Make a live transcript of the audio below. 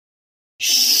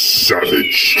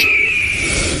Savaged.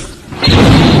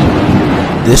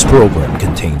 This program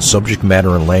contains subject matter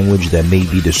and language that may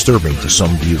be disturbing to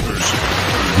some viewers.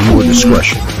 Viewer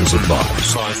discretion is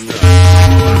advised.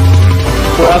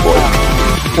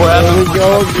 Here we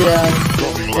go again.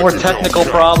 More technical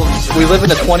problems. We live in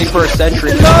the 21st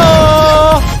century.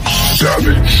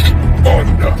 Savaged.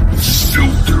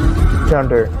 Unfiltered.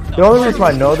 Under. The only reason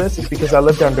I know this is because I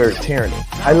lived under tyranny.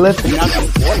 I lived.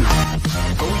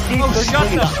 Oh, shut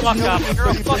the fuck up. You're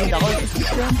a fucking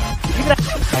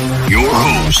Your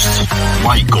host,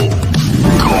 Michael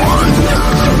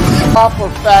Gardner. Proper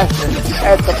fashion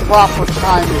at the proper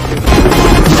time.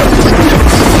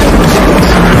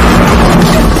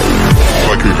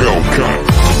 Like a Hellcat.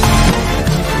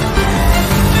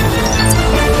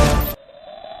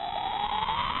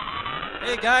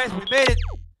 Hey guys, we made it.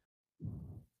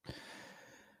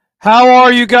 How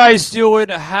are you guys doing?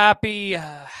 Happy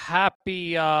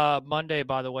Monday,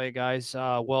 by the way, guys.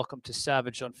 Welcome to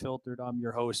Savage Unfiltered. I'm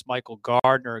your host, Michael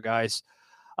Gardner, guys.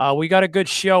 We got a good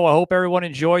show. I hope everyone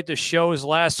enjoyed the shows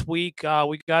last week.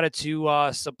 We got into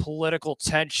some political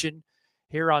tension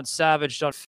here on Savage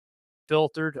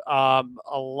Unfiltered. A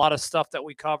lot of stuff that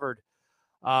we covered.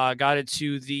 Got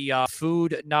into the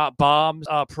Food Not Bombs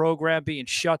program being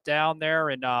shut down there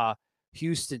in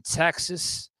Houston,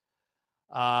 Texas.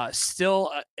 Still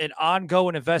an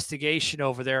ongoing investigation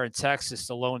over there in Texas,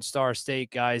 the Lone Star State,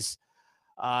 guys.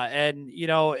 And, you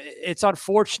know, it's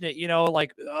unfortunate, you know,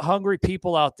 like hungry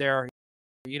people out there,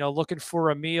 you know, looking for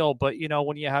a meal. But, you know,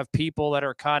 when you have people that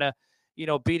are kind of, you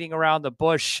know, beating around the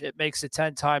bush, it makes it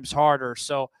 10 times harder.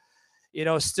 So, you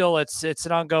know, still it's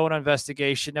an ongoing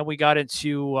investigation. Then we got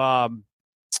into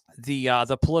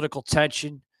the political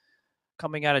tension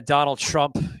coming out of Donald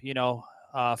Trump, you know,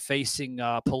 facing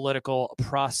political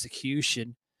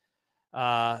prosecution,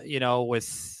 you know,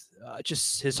 with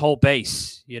just his whole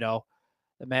base. You know,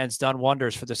 the man's done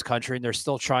wonders for this country, and they're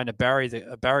still trying to bury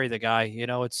the guy. You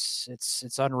know, it's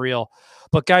unreal.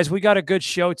 But guys, we got a good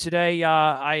show today.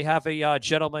 I have a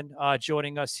gentleman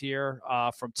joining us here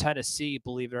from Tennessee,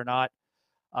 believe it or not,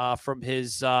 from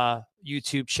his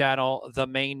YouTube channel, The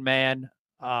Main Man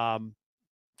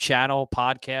channel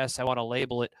podcast. I want to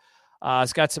label it.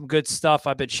 It's got some good stuff.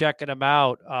 I've been checking him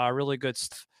out. Really good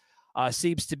stuff.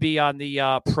 Seems to be on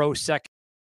the pro-Second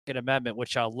Amendment,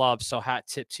 which I love. So hat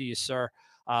tip to you, sir.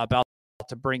 About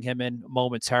to bring him in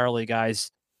momentarily,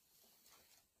 guys.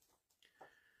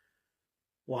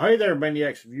 Well, hey there,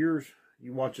 Maniacs viewers.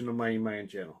 You're watching the Main Man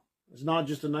channel. It's not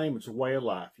just a name, it's a way of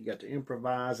life. You got to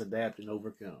improvise, adapt, and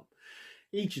overcome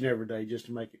each and every day just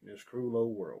to make it in this cruel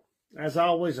old world. As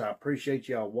always, I appreciate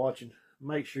y'all watching.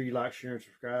 Make sure you like, share, and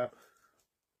subscribe.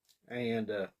 And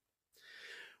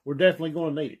we're definitely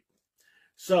going to need it.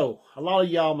 So, a lot of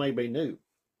y'all may be new.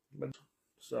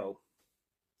 So,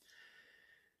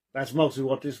 that's mostly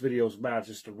what this video is about,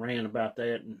 just to rant about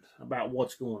that and about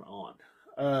what's going on.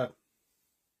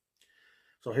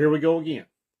 So, here we go again.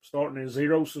 Starting at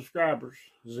 0 subscribers,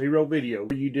 0 video.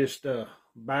 You just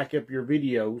back up your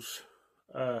videos.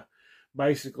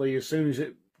 Basically, as soon as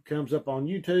it comes up on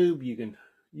YouTube, you can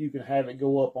have it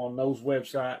go up on those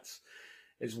websites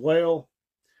as well.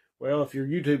 Well, if your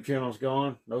YouTube channel's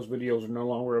gone, those videos are no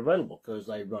longer available because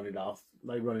they run it off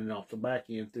the back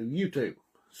end through YouTube.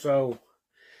 So,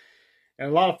 and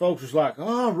a lot of folks was like,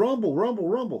 oh,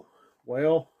 Rumble.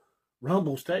 Well,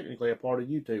 Rumble's technically a part of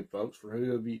YouTube, folks, for any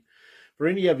of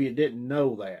you that didn't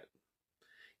know that.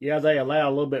 Yeah, they allow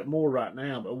a little bit more right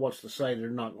now, but what's to say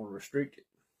they're not going to restrict it?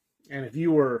 And if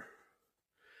you were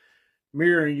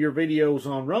mirroring your videos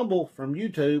on Rumble from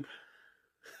YouTube,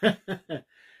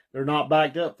 they're not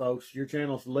backed up, folks. Your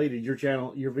channel's deleted. Your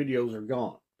videos are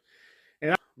gone.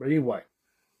 But anyway,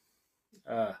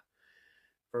 for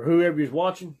whoever's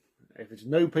watching, if it's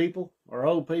new people or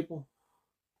old people,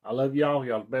 I love y'all.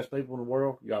 Y'all the best people in the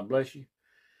world. God bless you.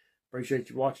 Appreciate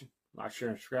you watching. Like, share,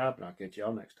 and subscribe, and I'll catch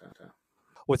y'all next time.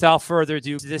 Without further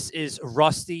ado, this is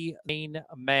Rusty Main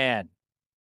Man.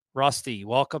 Rusty,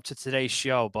 welcome to today's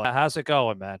show. But how's it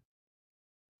going, man?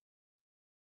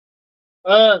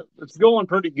 It's going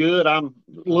pretty good. I'm a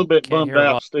little bit bummed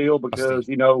out still because,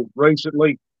 you know,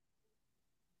 recently,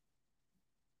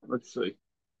 let's see.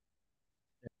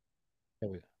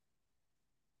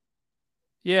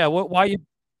 Yeah, why you?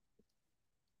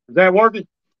 Is that working?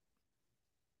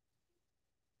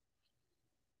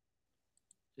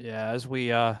 Yeah, as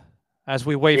we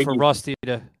wait for Rusty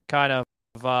to kind of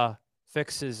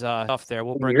fix his stuff there,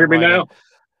 we'll bring. Can you hear me now?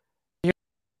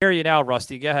 Hear you now,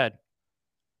 Rusty. Go ahead.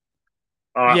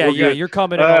 All right, yeah, good. You're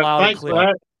coming in loud and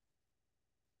clear.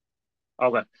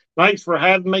 Okay. Thanks for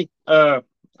having me.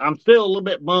 I'm still a little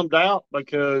bit bummed out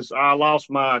because I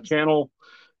lost my channel,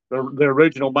 the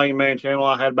original main man channel.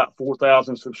 I had about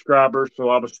 4,000 subscribers, so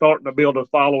I was starting to build a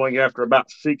following after about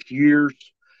 6 years.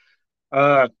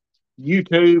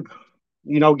 YouTube,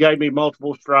 gave me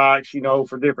multiple strikes,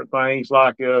 for different things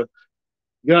like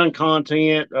gun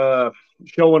content,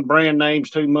 showing brand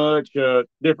names too much,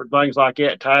 different things like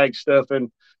that, tag stuff,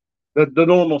 and the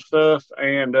normal stuff.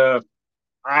 And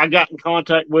I got in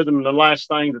contact with them, and the last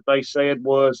thing that they said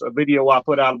was a video I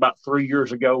put out about 3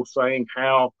 years ago saying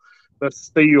how the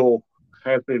steel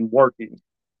has been working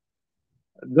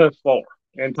thus far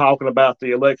and talking about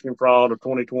the election fraud of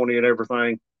 2020 and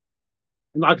everything.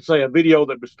 And like I say, a video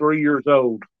that was 3 years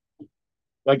old,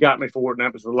 they got me for it, and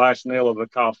that was the last nail of the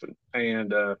coffin.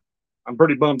 And I'm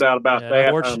pretty bummed out about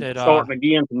that. I'm starting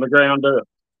again from the ground up.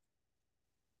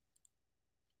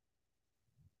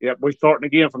 Yep, we're starting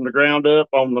again from the ground up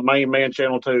on the main man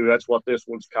channel too. That's what this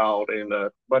one's called. And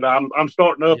but I'm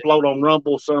starting to upload on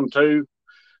Rumble some too.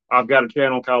 I've got a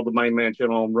channel called the main man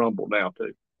channel on Rumble now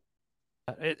too.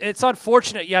 It's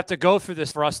unfortunate you have to go through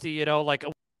this, Rusty. Like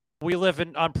we live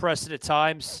in unprecedented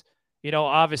times.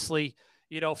 Obviously,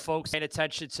 folks paying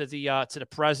attention to the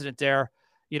president there.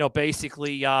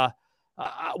 Basically,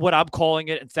 what I'm calling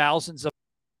it, and thousands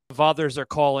of others are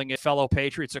calling it, fellow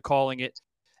patriots are calling it,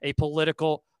 a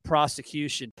political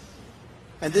prosecution.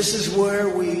 And this is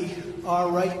where we are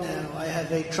right now. I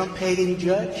have a Trump-hating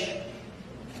judge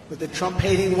with a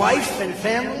Trump-hating wife and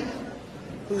family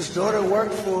whose daughter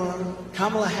worked for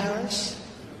Kamala Harris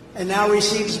and now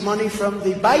receives money from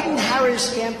the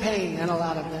Biden-Harris campaign, and a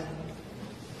lot of that.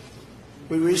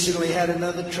 We recently had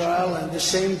another trial, and the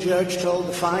same judge told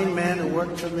the fine man who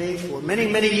worked for me for many,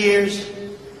 many years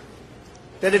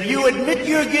that if you admit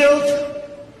your guilt,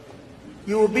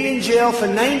 you will be in jail for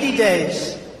 90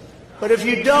 days. But if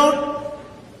you don't,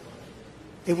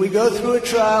 if we go through a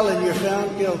trial and you're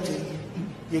found guilty,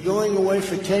 you're going away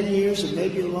for 10 years and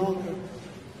maybe longer,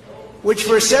 which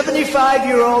for a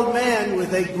 75-year-old man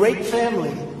with a great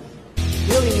family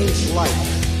really means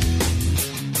life.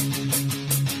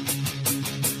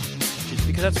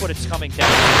 Because that's what it's coming down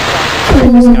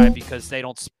to. This guy, because they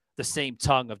don't speak the same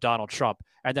tongue of Donald Trump.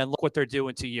 And then look what they're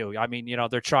doing to you. I mean,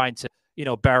 they're trying to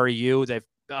bury you. They've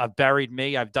buried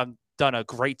me. I've done a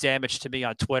great damage to me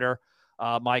on Twitter.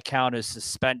 My account is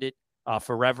suspended,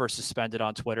 forever suspended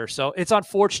on Twitter. So it's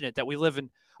unfortunate that we live in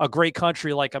a great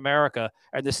country like America,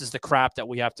 and this is the crap that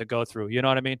we have to go through. You know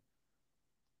what I mean?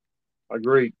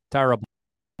 Agreed. Terrible.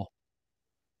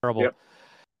 Yep.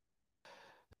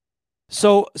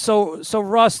 So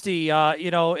Rusty,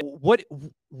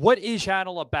 what is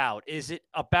channel about? Is it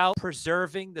about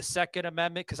preserving the Second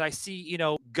Amendment? Because I see,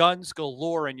 guns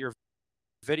galore in your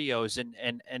videos,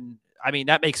 and I mean,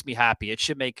 that makes me happy. It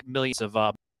should make millions of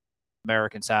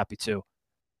Americans happy too.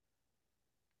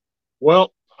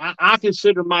 Well, I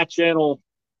consider my channel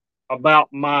about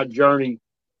my journey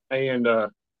and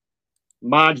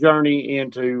my journey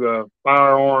into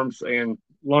firearms and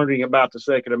learning about the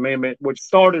Second Amendment, which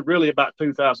started really about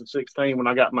 2016 when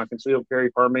I got my concealed carry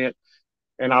permit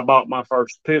and I bought my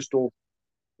first pistol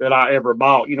that I ever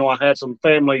bought. I had some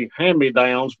family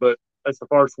hand-me-downs, but that's the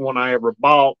first one I ever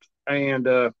bought. And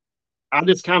I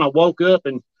just kind of woke up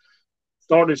and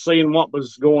started seeing what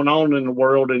was going on in the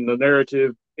world, and the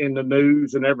narrative in the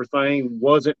news and everything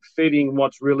wasn't fitting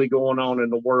what's really going on in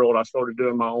the world. I started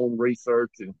doing my own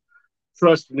research and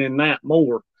trusting in that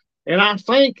more. And I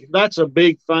think that's a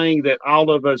big thing that all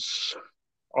of us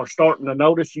are starting to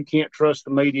notice. You can't trust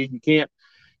the media.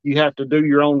 You have to do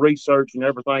your own research and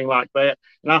everything like that.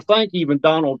 And I think even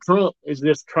Donald Trump is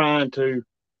just trying to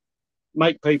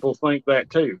make people think that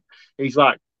too. He's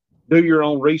like, do your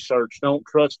own research. Don't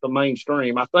trust the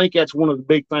mainstream. I think that's one of the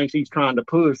big things he's trying to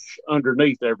push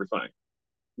underneath everything.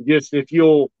 Just if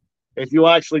you'll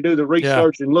actually do the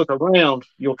research and look around,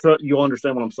 you'll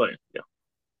understand what I'm saying. Yeah.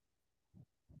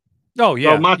 Oh,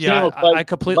 yeah. So my channel, I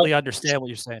completely understand what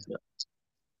you're saying.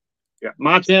 Yeah.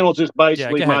 My channel is just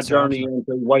basically my journey into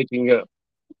waking up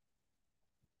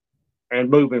and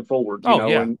moving forward.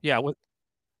 I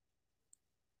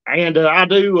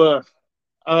do.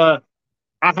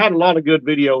 I've had a lot of good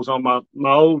videos on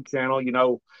my old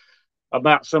channel,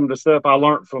 about some of the stuff I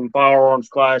learned from firearms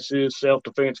classes,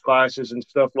 self-defense classes, and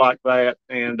stuff like that.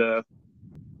 And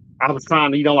I was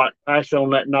trying to, pass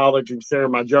on that knowledge and share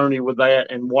my journey with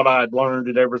that and what I had learned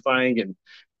and everything, and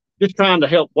just trying to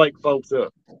help wake folks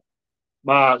up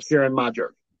by sharing my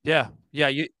journey. Yeah.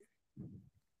 You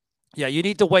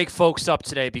need to wake folks up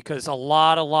today, because a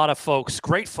lot of folks,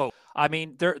 great folks, I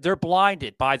mean, they're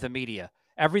blinded by the media.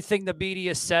 Everything the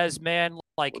media says, man,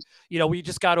 we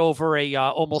just got over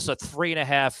almost a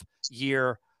 3.5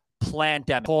 year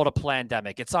Plandemic. Call it a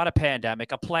plandemic. It's not a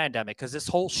pandemic, a plandemic, because this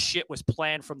whole shit was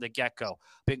planned from the get-go.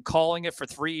 Been calling it for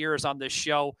 3 years on this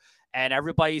show, and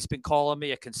everybody's been calling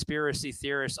me a conspiracy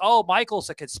theorist. Oh, Michael's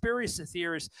a conspiracy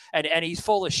theorist, and he's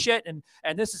full of shit,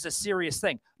 and this is a serious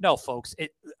thing. No, folks,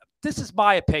 this is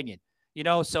my opinion.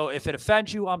 So if it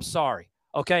offends you, I'm sorry.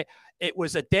 Okay? It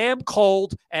was a damn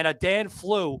cold and a damn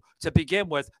flu to begin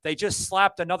with. They just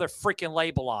slapped another freaking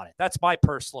label on it. That's my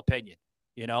personal opinion,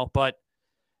 but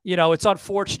it's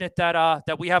unfortunate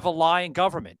that we have a lying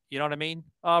government. You know what I mean,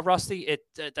 Rusty?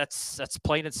 That's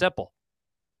plain and simple.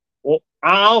 Well,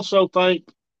 I also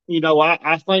think,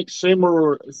 I think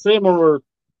similar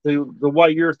to the way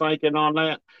you're thinking on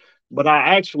that, but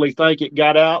I actually think it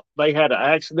got out. They had an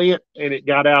accident and it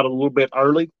got out a little bit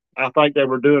early. I think they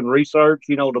were doing research,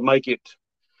 to make it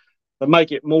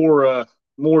more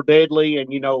deadly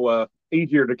and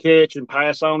easier to catch and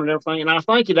pass on and everything. And I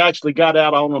think it actually got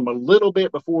out on them a little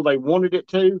bit before they wanted it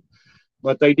to,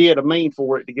 but they did a mean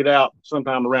for it to get out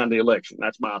sometime around the election.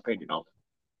 That's my opinion on it.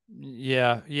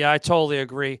 Yeah, I totally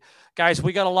agree. Guys,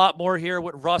 we got a lot more here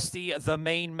with Rusty, the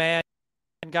main man.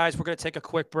 And guys, we're going to take a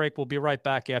quick break. We'll be right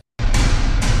back after.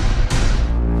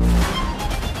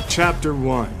 Chapter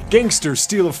 1. Gangsters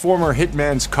steal a former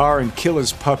hitman's car and kill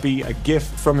his puppy, a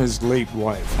gift from his late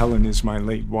wife. Helen is my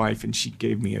late wife, and she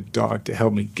gave me a dog to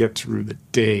help me get through the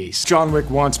days. John Wick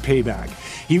wants payback.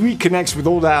 He reconnects with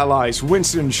old allies,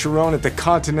 Winston and Sharon at the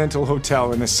Continental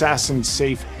Hotel, an assassin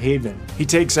safe haven. He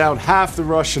takes out half the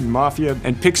Russian mafia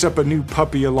and picks up a new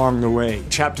puppy along the way.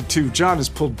 Chapter 2. John is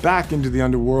pulled back into the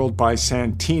underworld by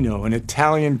Santino, an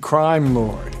Italian crime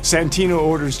lord. Santino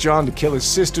orders John to kill his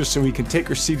sister so he can take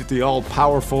her seat at the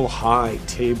all-powerful High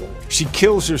Table. She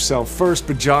kills herself first,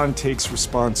 but John takes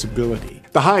responsibility.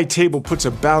 The High Table puts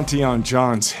a bounty on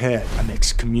John's head. I'm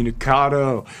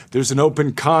excommunicado. There's an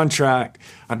open contract.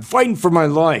 I'm fighting for my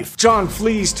life. John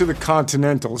flees to the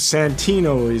Continental.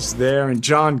 Santino is there, and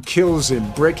John kills him,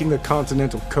 breaking the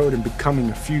Continental Code and becoming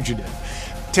a fugitive.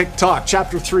 TikTok,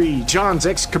 Chapter 3, John's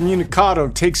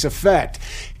excommunicado takes effect.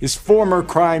 His former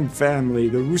crime family,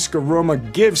 the Ruska Roma,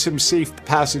 gives him safe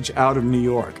passage out of New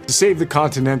York. To save the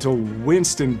Continental,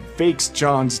 Winston fakes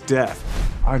John's death.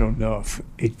 I don't know if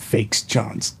it fakes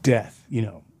John's death,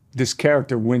 This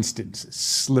character, Winston's a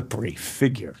slippery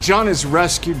figure. John is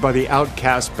rescued by the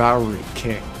outcast Bowery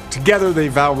King. Together they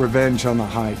vow revenge on the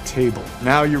High Table.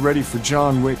 Now you're ready for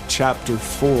John Wick Chapter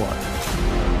 4.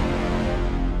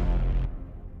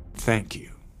 Thank you.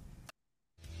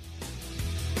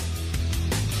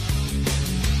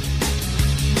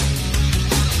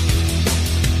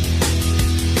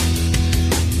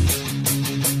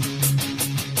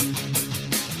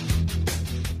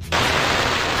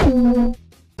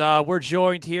 We're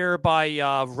joined here by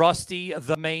Rusty,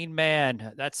 the main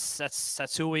man.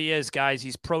 That's who he is, guys.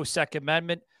 He's pro Second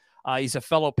Amendment. He's a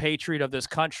fellow patriot of this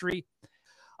country.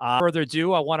 Further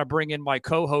ado, I want to bring in my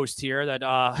co-host here. That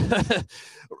a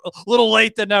little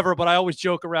late than ever, but I always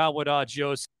joke around with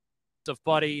Joseph.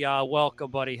 Buddy,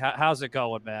 welcome, buddy. How's it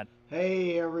going, man?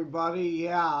 Hey, everybody.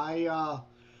 Yeah, I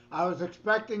was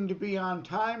expecting to be on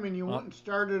time, and you went and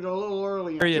started a little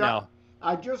early. Here you know.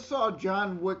 I just saw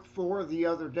John Wick 4 the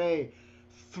other day.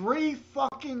 3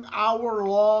 fucking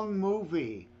hour-long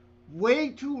movie. Way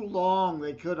too long.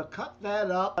 They could have cut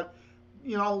that up. But,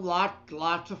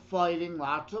 lots of fighting,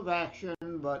 lots of action,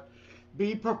 but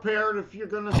be prepared if you're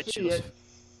going to see it.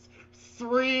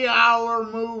 3-hour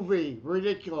movie.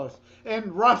 Ridiculous.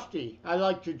 And Rusty, I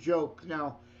like to joke.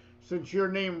 Now, since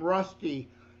you're named Rusty,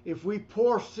 if we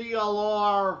pour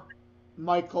CLR,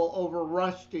 Michael, over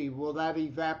Rusty, will that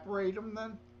evaporate him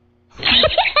then?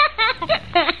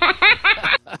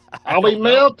 I'll be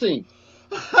melting.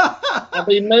 I'll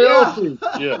be melting.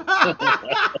 Yeah.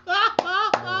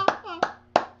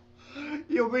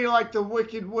 You'll be like the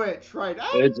Wicked Witch, right?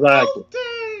 Exactly.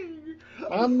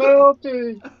 I'm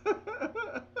melting.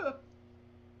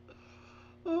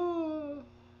 I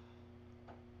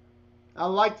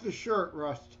like the shirt,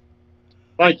 Rust.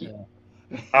 Thank you.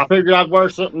 I figured I'd wear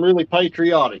something really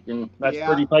patriotic, and that's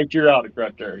pretty patriotic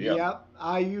right there. Yeah. Yep.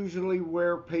 I usually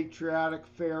wear patriotic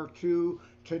fare too.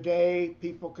 Today,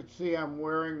 people could see I'm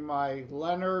wearing my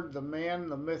Leonard, the man,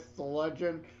 the myth, the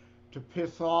legend, to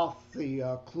piss off the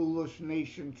clueless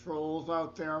nation trolls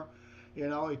out there.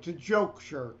 It's a joke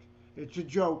shirt. It's a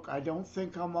joke. I don't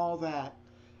think I'm all that.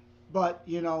 But,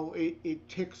 it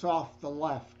ticks off the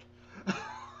left.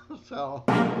 So...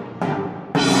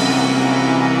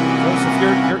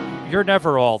 Joseph, you're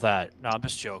never all that. No, I'm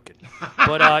just joking.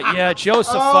 But yeah,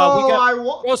 Joseph, I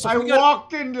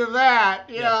walked into that.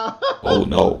 Yeah. Oh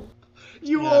no.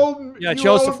 You owe me. Yeah,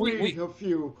 Joseph, a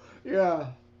few. Yeah.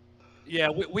 Yeah,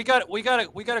 we got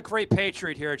a great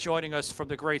patriot here joining us from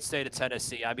the great state of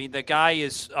Tennessee. I mean, the guy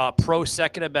is pro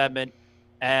Second Amendment,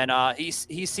 and he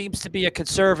seems to be a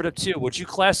conservative too. Would you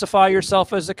classify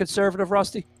yourself as a conservative,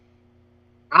 Rusty?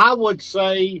 I would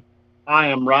say I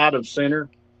am right of center,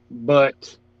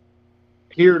 but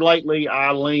here lately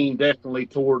I lean definitely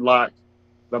toward like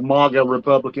the MAGA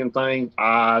Republican thing.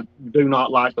 I do not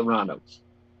like the rhinos,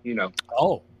 you know.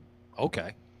 Oh,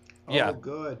 okay. Oh, Yeah.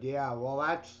 good. Yeah. Well,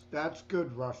 that's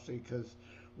good, Rusty, because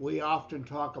we often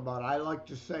talk about. I like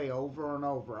to say over and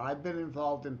over. I've been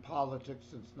involved in politics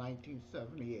since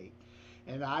 1978,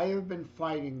 and I have been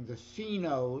fighting the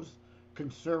CNOs,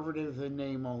 conservatives in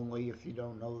name only, if you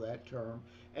don't know that term,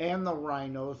 and the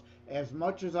rhinos, as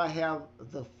much as I have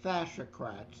the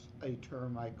fascocrats, a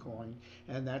term I coined,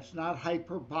 and that's not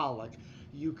hyperbolic.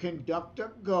 You can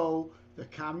DuckDuckGo, the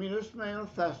Communist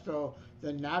Manifesto,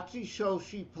 the Nazi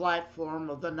Shoshi platform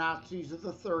of the Nazis of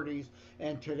the 30s,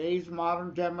 and today's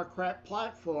modern Democrat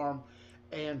platform,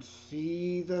 and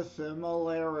see the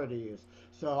similarities.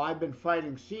 So I've been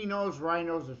fighting CNOs,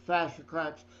 rhinos, and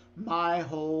fascocrats my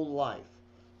whole life.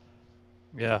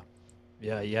 Yeah.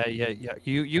 Yeah.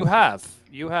 You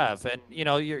have, and you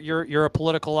know you're a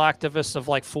political activist of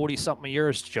like 40-something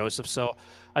years, Joseph. So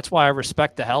that's why I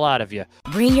respect the hell out of you.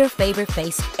 Bring your favorite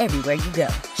face everywhere you go.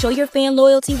 Show your fan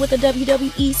loyalty with a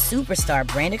WWE Superstar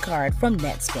branded card from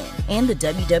Netspin and the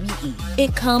WWE.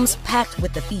 It comes packed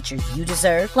with the features you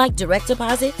deserve, like direct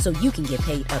deposit, so you can get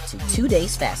paid up to 2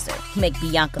 days faster. Make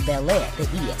Bianca Belair the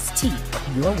EST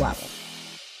of your wallet.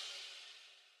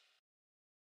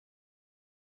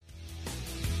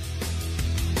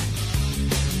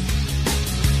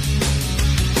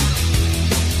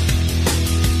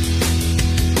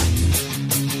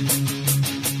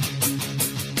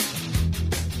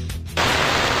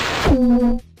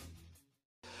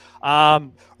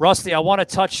 Rusty, I want to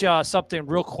touch something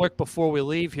real quick before we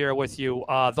leave here with you.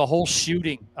 The whole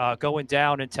shooting going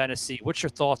down in Tennessee. What's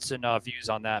your thoughts and views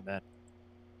on that, man?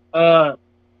 Uh,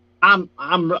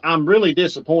 I'm really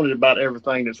disappointed about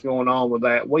everything that's going on with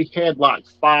that. We had like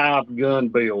 5 gun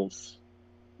bills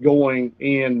going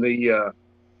in the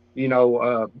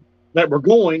that were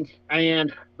going,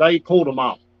 and they pulled them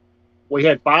off. We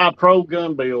had 5 pro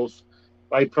gun bills.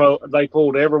 They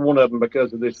pulled every one of them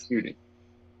because of this shooting.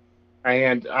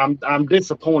 And I'm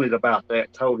disappointed about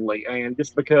that totally. And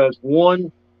just because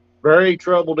one very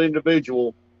troubled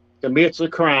individual commits a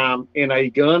crime in a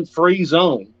gun-free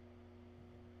zone,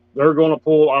 they're going to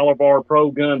pull all of our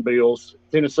pro-gun bills.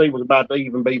 Tennessee was about to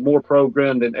even be more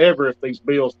pro-gun than ever if these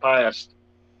bills passed,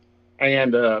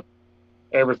 and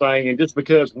everything. And just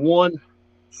because one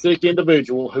sick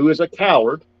individual who is a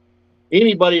coward,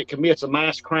 anybody that commits a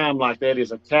mass crime like that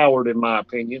is a coward, in my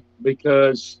opinion,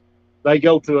 because they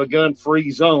go to a gun-free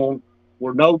zone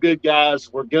where no good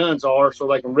guys where guns are, so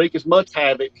they can wreak as much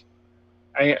havoc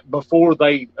and before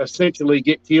they essentially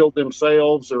get killed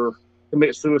themselves or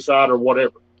commit suicide or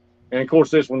whatever. And of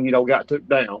course, this one, got took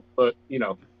down. But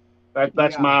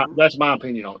that's Yeah, my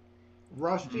opinion on it.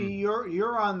 Rusty,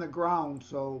 you're on the ground,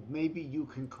 so maybe you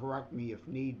can correct me if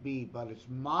need be, but it's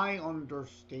my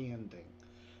understanding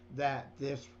that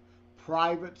this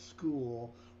private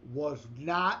school was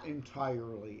not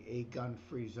entirely a gun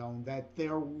free zone, that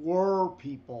there were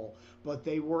people, but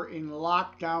they were in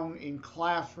lockdown in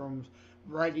classrooms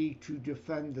ready to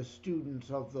defend the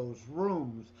students of those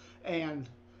rooms. And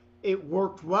it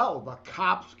worked well. The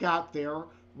cops got there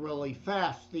really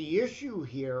fast. The issue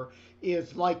here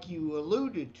is, like you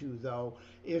alluded to, though,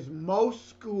 is most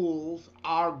schools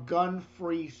are gun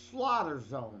free slaughter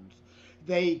zones.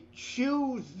 They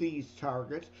choose these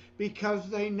targets because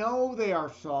they know they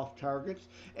are soft targets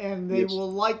and they Yes,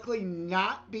 will likely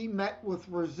not be met with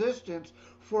resistance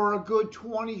for a good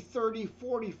 20, 30,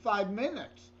 45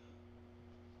 minutes.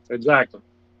 exactly.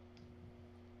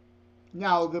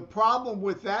 Now, the problem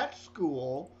with that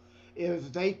school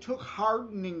is they took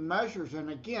hardening measures.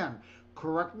 And again,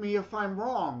 correct me if I'm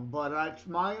wrong, but it's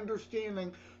my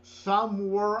understanding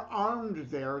some were armed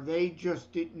there. They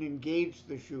just didn't engage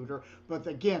the shooter. But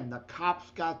again, the cops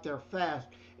got there fast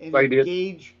and They did.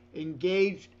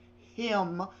 engaged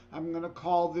him. I'm going to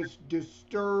call this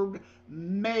disturbed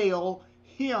male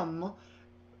him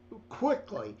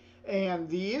quickly. And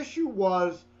the issue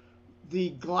was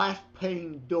the glass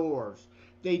pane doors.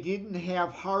 They didn't have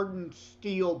hardened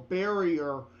steel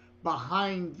barrier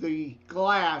behind the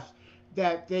glass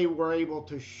that they were able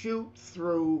to shoot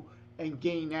through and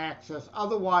gain access.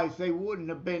 Otherwise, they wouldn't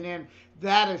have been in.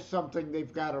 That is something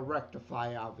they've got to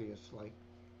rectify, obviously.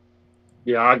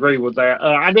 Yeah, I agree with that.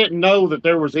 I didn't know that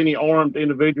there was any armed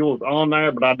individuals on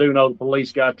there, but I do know the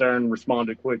police got there and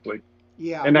responded quickly.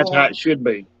 Yeah, and that's how well, it should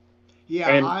be. yeah,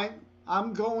 And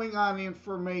I'm going on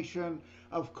information,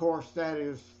 of course, that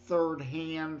is third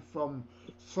hand from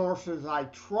sources I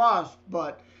trust,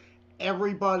 but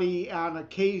everybody on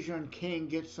occasion can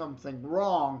get something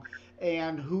wrong,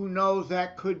 and who knows,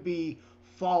 that could be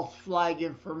false flag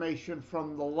information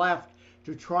from the left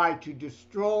to try to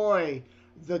destroy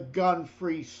the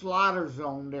gun-free slaughter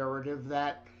zone narrative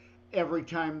that every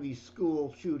time these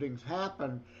school shootings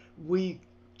happen, we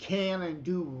can and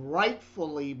do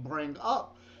rightfully bring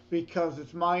up, because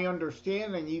it's my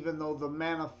understanding, even though the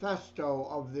manifesto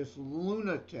of this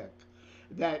lunatic,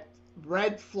 that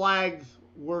red flags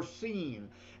were seen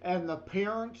and the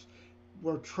parents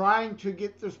were trying to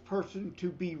get this person to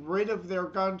be rid of their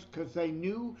guns because they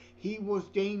knew he was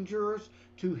dangerous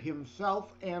to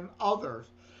himself and others.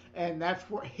 And that's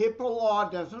what HIPAA law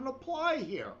doesn't apply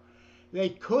here. They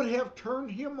could have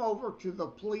turned him over to the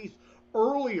police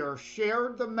earlier,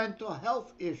 shared the mental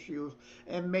health issues,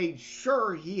 and made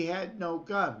sure he had no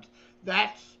guns.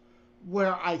 That's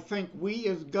where I think we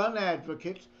as gun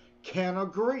advocates can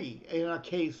agree in a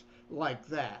case like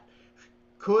that.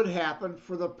 Could happen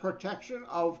for the protection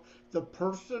of the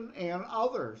person and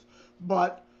others.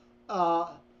 But uh,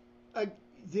 uh,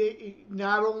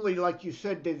 not only, like you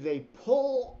said, did they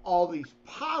pull all these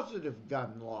positive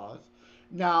gun laws,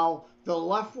 now the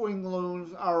left wing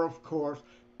loons are, of course,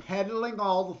 peddling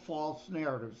all the false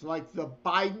narratives, like the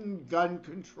Biden Gun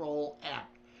Control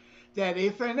Act, that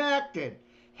if enacted,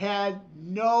 had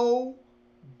no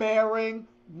bearing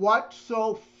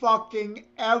whatso fucking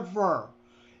ever.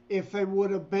 If they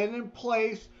would have been in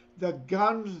place, the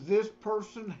guns this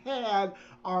person had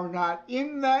are not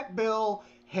in that bill,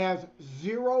 has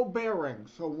zero bearing.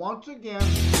 So once again,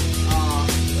 oh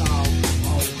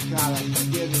God, I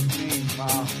forget his name.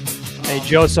 Hey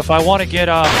Joseph, I want to get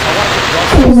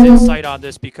Russell's insight on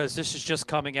this because this is just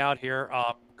coming out here.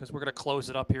 Because we're going to close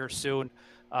it up here soon.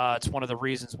 It's one of the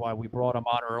reasons why we brought him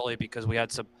on early, because we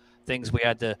had some things we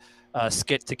had to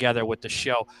skit together with the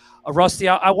show. Rusty,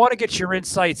 I want to get your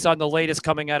insights on the latest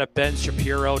coming out of Ben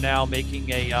Shapiro now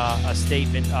making a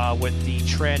statement with the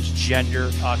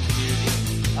transgender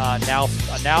community.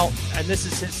 Now, and this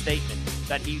is his statement,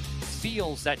 that he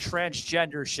feels that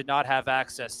transgenders should not have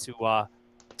access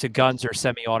to guns or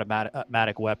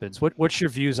semi-automatic weapons. What's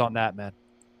your views on that, man?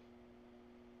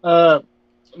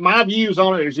 my views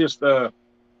on it is just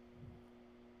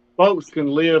folks can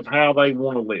live how they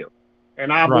want to live,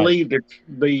 and I Right. believe that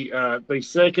the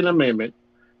Second Amendment,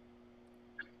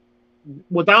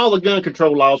 with all the gun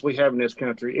control laws we have in this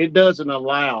country, it doesn't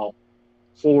allow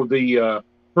for the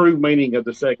true meaning of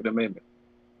the Second Amendment.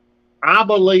 I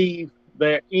believe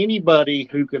that anybody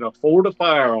who can afford a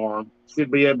firearm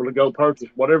should be able to go purchase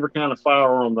whatever kind of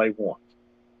firearm they want.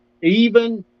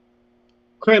 Even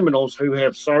criminals who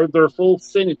have served their full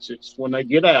sentences, when they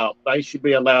get out, they should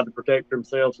be allowed to protect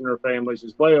themselves and their families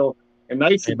as well, and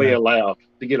they should be Amen. allowed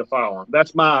to get a firearm.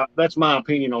 That's my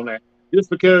opinion on that. Just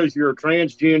because you're a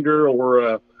transgender or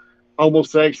a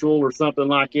homosexual or something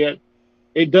like that,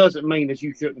 it doesn't mean that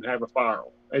you shouldn't have a firearm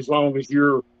as long as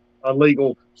you're a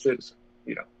legal citizen.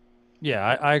 You know.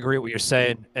 Yeah, I agree with what you're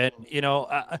saying, and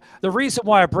the reason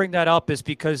why I bring that up is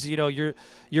because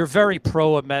you're very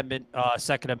pro amendment,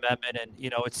 Second Amendment, and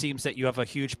it seems that you have a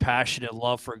huge passion and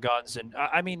love for guns, and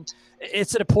I mean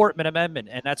it's an important amendment,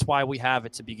 and that's why we have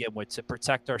it to begin with, to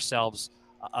protect ourselves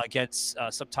against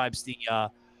sometimes the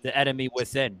enemy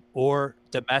within, or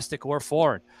domestic or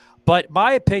foreign. But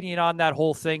my opinion on that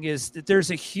whole thing is that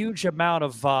there's a huge amount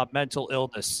of mental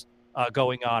illness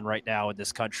going on right now in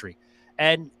this country.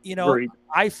 And, Agreed.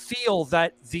 I feel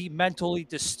that the mentally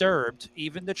disturbed,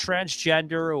 even the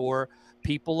transgender or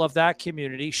people of that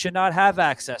community, should not have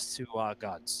access to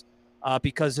guns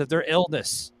because of their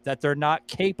illness, that they're not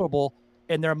capable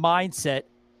in their mindset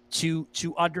to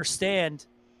understand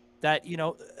that,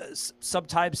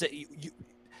 sometimes that you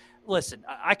listen,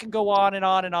 I can go on and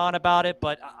on and on about it,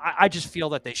 but I just feel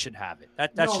that they shouldn't have it.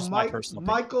 That's No, just my personal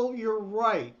opinion. Michael, you're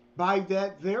right. By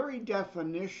that very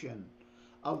definition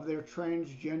of their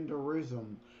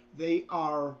transgenderism, they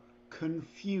are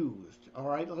confused. All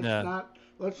right, Yeah.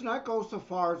 let's not go so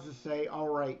far as to say, all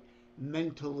right,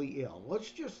 mentally ill.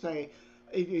 Let's just say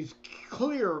it is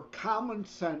clear, common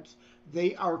sense.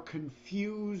 They are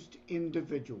confused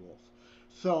individuals.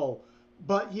 So,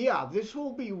 but yeah, this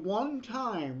will be one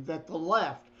time that the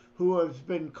left, who has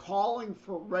been calling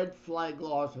for red flag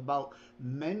laws about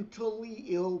mentally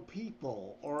ill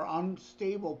people or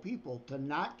unstable people to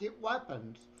not get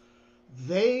weapons,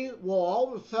 they will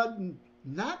all of a sudden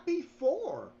not be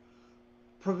for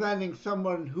preventing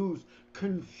someone who's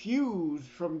confused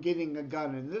from getting a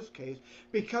gun in this case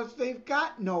because they've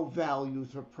got no values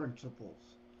or principles.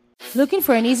 Looking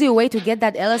for an easy way to get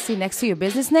that LLC next to your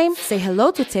business name? Say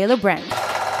hello to Taylor Brand.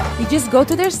 You just go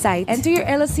to their site, enter your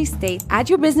LLC state, add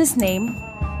your business name,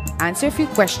 answer a few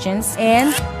questions,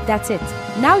 and that's it.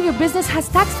 Now your business has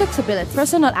tax flexibility,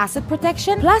 personal asset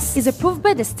protection, plus is approved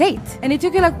by the state. And it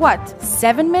took you like what,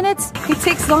 7 minutes? It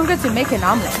takes longer to make an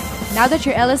omelet. Now that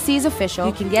your LLC is official,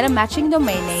 you can get a matching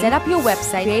domain name, set up your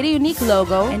website, create a unique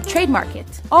logo, and trademark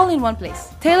it, all in one place.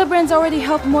 Taylor Brands already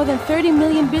helped more than 30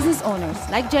 million business owners,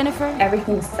 like Jennifer,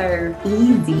 everything's so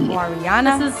easy.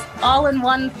 Mariana, this is all in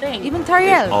one thing. Even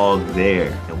Tariel. It's all there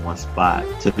in one spot,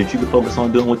 so that you can focus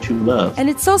on doing what you love. And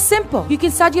it's so simple. You can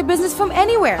start your business from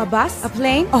anywhere. A bus, a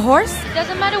plane, a horse.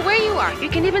 Doesn't matter where you are. You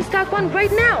can even start one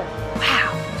right now.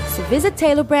 Wow. So visit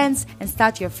Taylor Brands and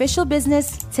start your official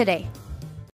business today.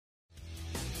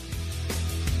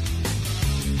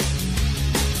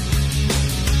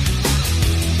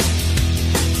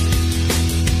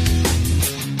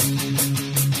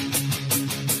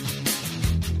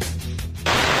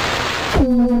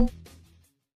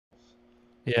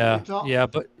 Yeah,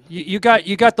 but you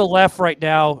got the left right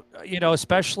now,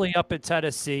 especially up in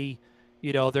Tennessee.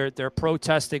 They're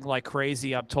protesting like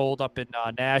crazy, I'm told, up in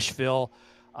Nashville,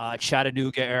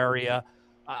 Chattanooga area,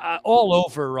 all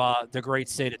over the great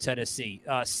state of Tennessee,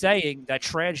 saying that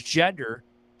transgender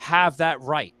have that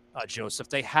right, Joseph.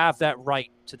 They have that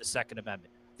right to the Second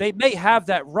Amendment. They may have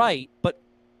that right, but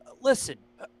listen,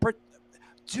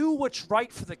 do what's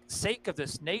right for the sake of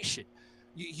this nation.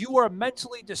 You are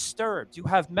mentally disturbed. You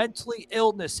have mentally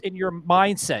illness in your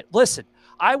mindset. Listen,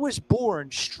 I was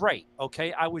born straight,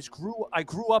 okay? I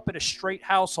grew up in a straight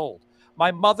household.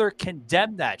 My mother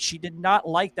condemned that. She did not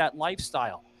like that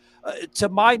lifestyle. To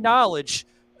my knowledge,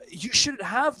 you shouldn't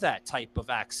have that type of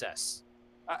access.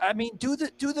 I mean, do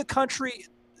the country,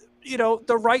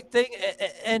 the right thing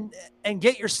and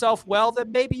get yourself well,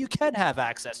 then maybe you can have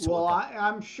access to it. Well,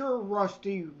 I'm sure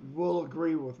Rusty will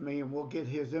agree with me, and we'll get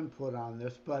his input on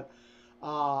this. But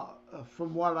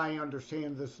from what I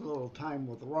understand, this little time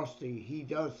with Rusty, he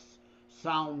does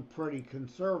sound pretty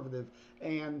conservative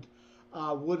and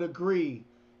would agree.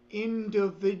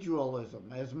 Individualism,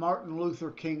 as Martin Luther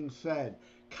King said,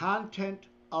 content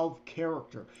of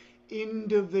character.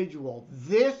 Individual.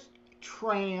 This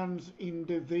trans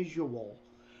individual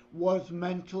was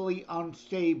mentally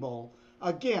unstable.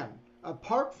 Again,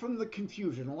 apart from the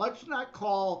confusion, let's not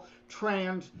call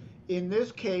trans, in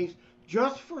this case,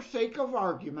 just for sake of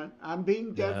argument, I'm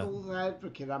being devil's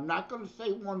advocate. I'm not going to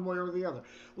say one way or the other.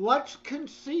 Let's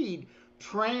concede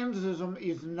transism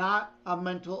is not a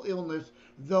mental illness,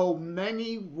 though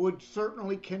many would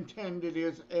certainly contend it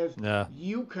is, as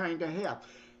you kind of have.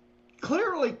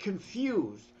 Clearly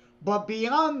confused. But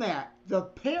beyond that, the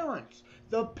parents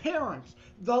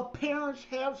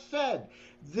have said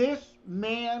this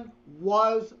man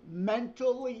was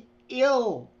mentally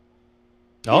ill.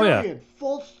 Period. Yeah.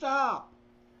 Full stop.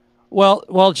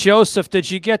 Well, Joseph, did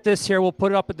you get this here? We'll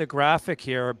put it up in the graphic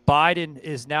here. Biden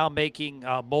is now making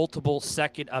multiple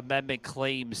Second Amendment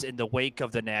claims in the wake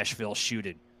of the Nashville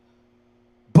shooting.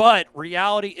 But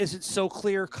reality isn't so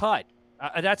clear cut.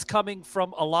 That's coming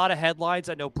from a lot of headlines.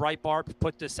 I know Breitbart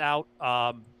put this out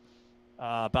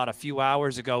about a few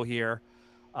hours ago here.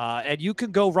 And you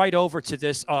can go right over to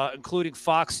this, including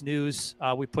Fox News.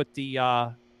 We put the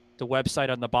website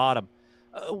on the bottom.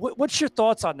 What's your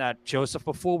thoughts on that, Joseph,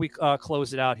 before we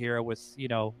close it out here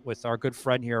with our good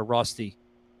friend here, Rusty,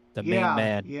 the main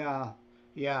man?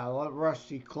 Yeah, let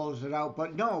Rusty close it out.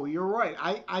 But no, you're right.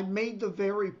 I made the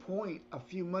very point a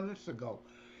few minutes ago.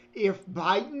 If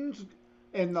Biden's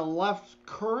and the left's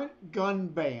current gun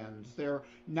bans, they're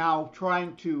now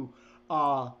trying to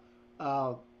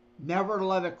never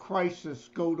let a crisis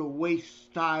go to waste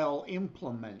style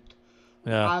implement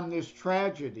on this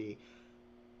tragedy,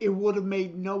 it would have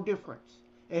made no difference.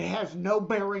 It has no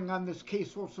bearing on this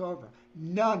case whatsoever.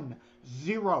 None.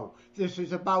 Zero. This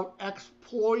is about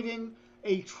exploiting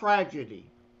a tragedy.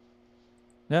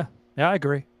 Yeah, I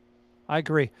agree.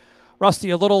 Rusty,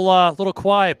 a little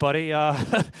quiet, buddy.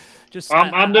 I'm just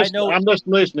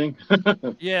listening.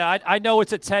 Yeah, I know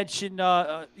it's a tension,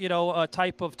 a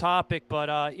type of topic,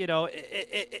 but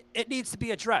it needs to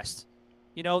be addressed.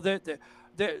 The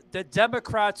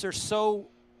Democrats are so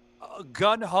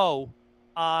gun ho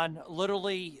on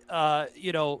literally,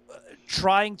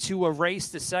 trying to erase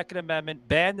the Second Amendment,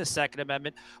 ban the Second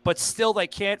Amendment, but still they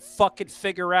can't fucking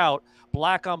figure out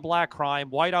black on black crime,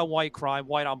 white on white crime,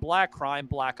 white on black crime,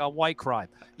 black on white crime.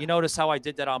 You notice how I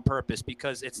did that on purpose,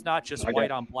 because it's not just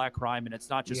white on black crime and it's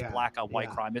not just black on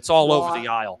white crime. It's all over the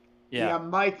aisle. Yeah,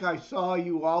 Mike, I saw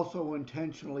you also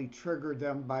intentionally trigger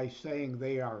them by saying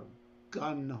they are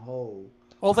gun-ho.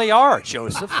 Well, they are,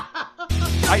 Joseph.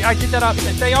 I did that.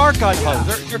 They are gun-ho. Yeah,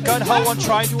 They're gun-ho on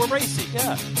trying to erase it.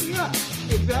 Yeah. Yeah,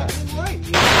 exactly right.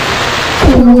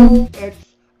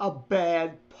 It's a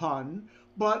bad pun,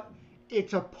 but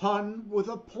it's a pun with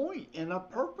a point and a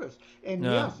purpose. And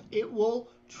Yeah. yes, it will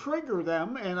trigger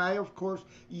them. And I, of course,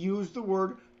 use the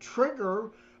word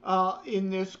trigger in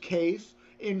this case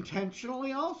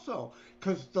intentionally also,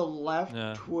 because the left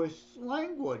twists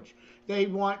language. They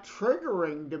want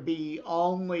triggering to be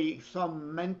only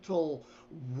some mental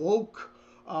woke,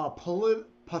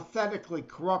 pathetically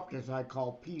corrupt, as I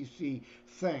call PC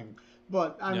thing.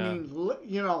 But I mean,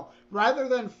 rather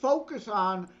than focus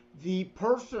on the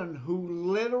person who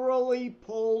literally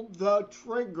pulled the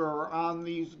trigger on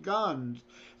these guns,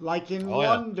 like in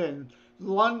London,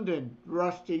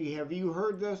 Rusty, have you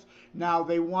heard this? Now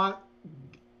they want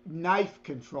knife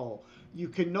control. You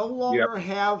can no longer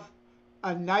have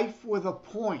a knife with a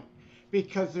point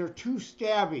because they're too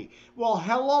stabby. Well,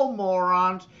 hello,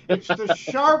 morons. It's the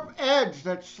sharp edge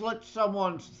that slits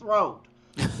someone's throat.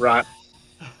 Right.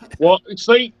 Well,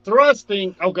 see,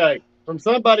 thrusting, okay, from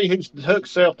somebody who's took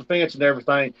self-defense and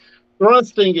everything,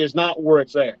 thrusting is not where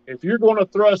it's at. If you're going to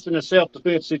thrust in a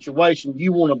self-defense situation,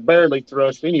 you want to barely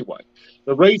thrust anyway.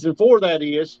 The reason for that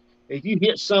is if you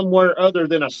hit somewhere other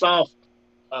than a soft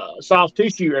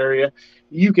tissue area,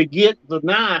 you could get the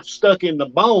knife stuck in the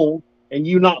bone and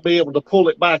you not be able to pull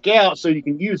it back out so you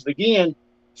can use it again.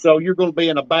 So you're going to be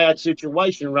in a bad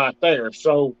situation right there.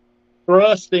 So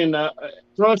thrusting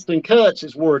cuts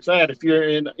is where it's at if you're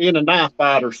in a knife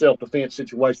fight or self-defense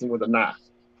situation with a knife.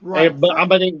 Right. But I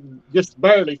mean, just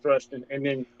barely thrusting and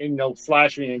then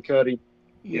slashing and cutting.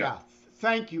 Yeah.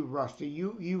 Thank you, Rusty.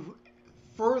 You've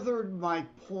furthered my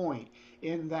point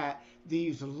in that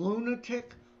these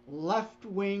lunatic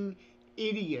left-wing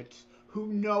idiots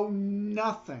who know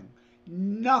nothing,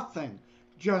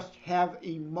 just have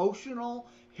emotional,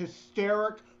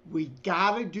 hysteric, we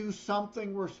gotta do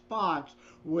something response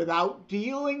without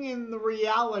dealing in the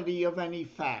reality of any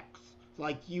facts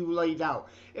like you laid out.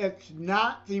 It's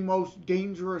not the most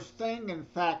dangerous thing. In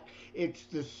fact, it's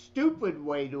the stupid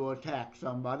way to attack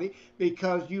somebody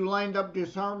because you'll end up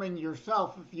disarming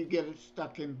yourself if you get it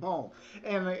stuck in bone.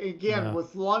 And again,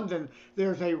 with London,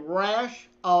 there's a rash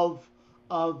of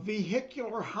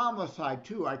vehicular homicide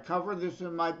too. I cover this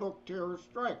in my book, Terror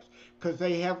Strikes, because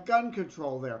they have gun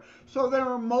control there. So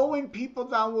they're mowing people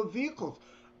down with vehicles.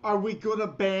 Are we going to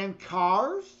ban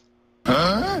cars?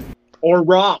 Or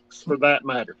rocks, for that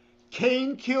matter.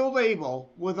 Cain killed Abel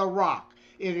with a rock.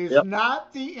 It is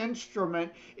not the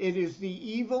instrument. It is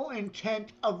the evil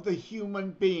intent of the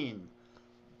human being.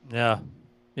 Yeah.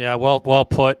 Yeah, well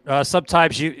put.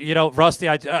 Sometimes you know, Rusty.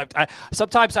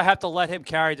 Sometimes I have to let him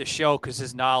carry the show because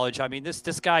his knowledge. I mean, this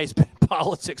guy's been in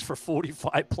politics for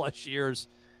 45 plus years.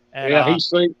 And, he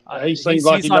seems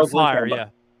like he's on fire.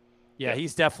 Yeah,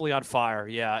 he's definitely on fire.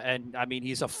 Yeah, and I mean,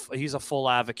 he's a full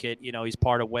advocate. You know, he's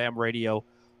part of Wham Radio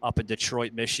up in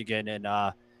Detroit, Michigan, and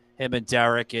him and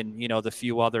Derek and the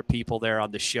few other people there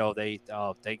on the show. They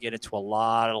get into a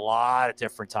lot of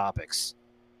different topics.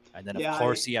 And then of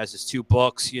course he has his 2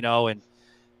 books, and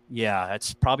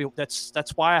that's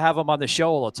why I have him on the show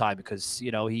all the time because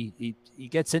he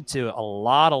gets into a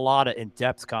lot of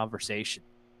in-depth conversation.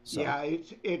 So. Yeah,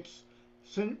 it's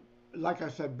like I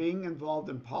said, being involved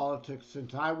in politics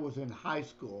since I was in high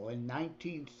school in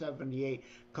 1978,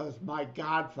 because my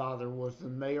godfather was the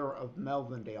mayor of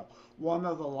Melvindale, one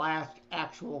of the last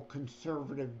actual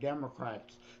conservative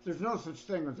Democrats. There's no such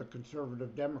thing as a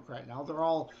conservative Democrat now. They're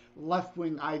all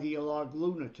left-wing ideologue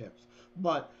lunatics.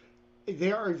 But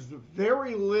there is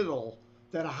very little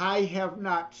that I have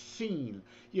not seen.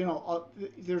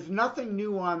 There's nothing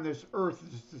new on this earth,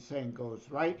 as the saying goes,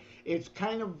 right? It's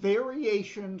kind of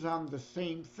variations on the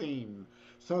same theme.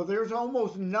 So there's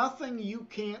almost nothing you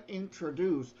can't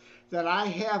introduce that I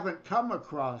haven't come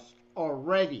across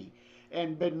already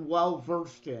and been well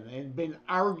versed in and been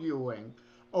arguing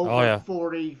over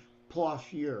 40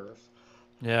 plus years.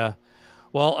 Yeah.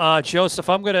 Well, Joseph,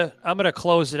 I'm gonna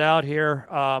close it out here.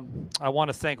 I want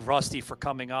to thank Rusty for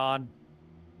coming on.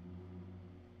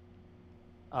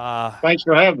 Thanks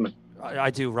for having me. I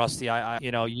do, Rusty.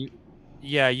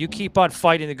 You keep on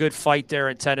fighting the good fight there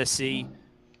in Tennessee.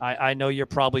 I know you're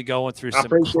probably going through some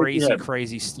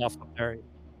crazy stuff up there.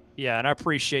 Yeah, and I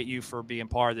appreciate you for being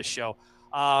part of the show.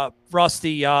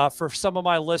 Rusty, for some of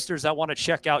my listeners that want to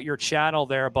check out your channel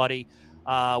there, buddy,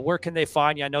 where can they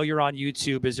find you? I know you're on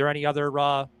YouTube. Is there any other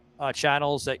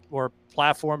channels or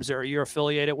platforms that you're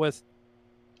affiliated with?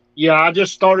 Yeah, I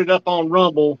just started up on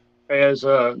Rumble, as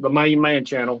the Main Man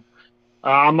channel.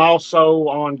 I'm also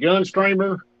on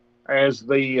Gunstreamer as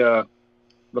the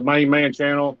Main Man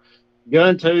channel,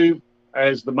 GunTube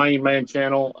as the Main Man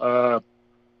channel.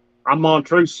 I'm on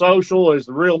Truth Social as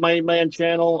the Real Main Man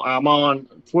channel. I'm on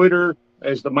Twitter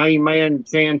as the Main Man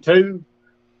Chan 2.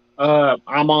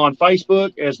 I'm on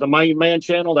Facebook as the Main Man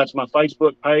channel. That's my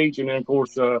Facebook page. And then, of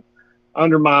course,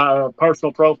 under my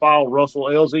personal profile, Russell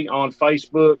Elsie on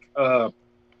Facebook.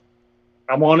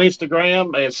 I'm on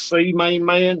Instagram as C Main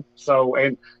Man. So,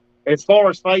 and as far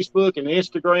as Facebook and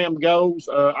Instagram goes,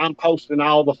 I'm posting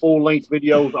all the full length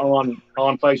videos on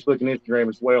Facebook and Instagram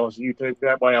as well as YouTube.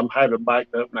 That way, I'm having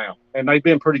backed up now, and they've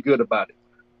been pretty good about it,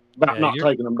 about not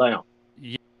taking them down.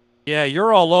 Yeah,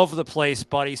 you're all over the place,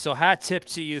 buddy. So hat tip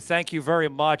to you. Thank you very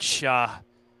much.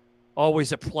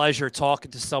 Always a pleasure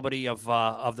talking to somebody of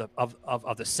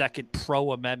the Second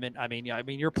Pro Amendment. I mean,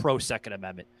 you're pro Second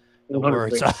Amendment. The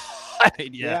words. I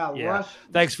mean, yeah.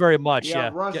 Thanks very much.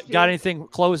 Yeah. Rusty, got anything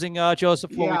closing,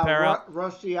 Joseph, before we pair out?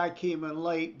 Rusty, I came in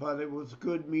late, but it was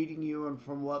good meeting you, and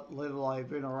from what little I've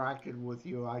interacted with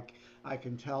you, I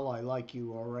can tell I like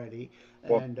you already.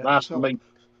 Well, And nice to meet.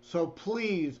 So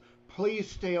please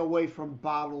stay away from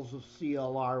bottles of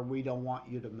CLR. We don't want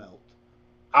you to melt.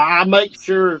 I make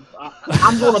sure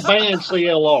I'm going to ban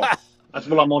CLR. That's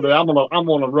what I'm going to do. I'm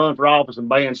going to run for office and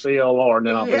ban CLR, and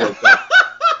then I'll be okay.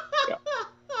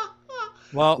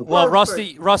 Well,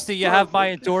 Rusty, you have my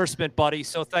endorsement, buddy.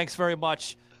 So thanks very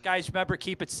much. Guys, remember,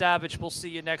 keep it savage. We'll see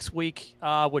you next week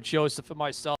with Joseph and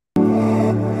myself.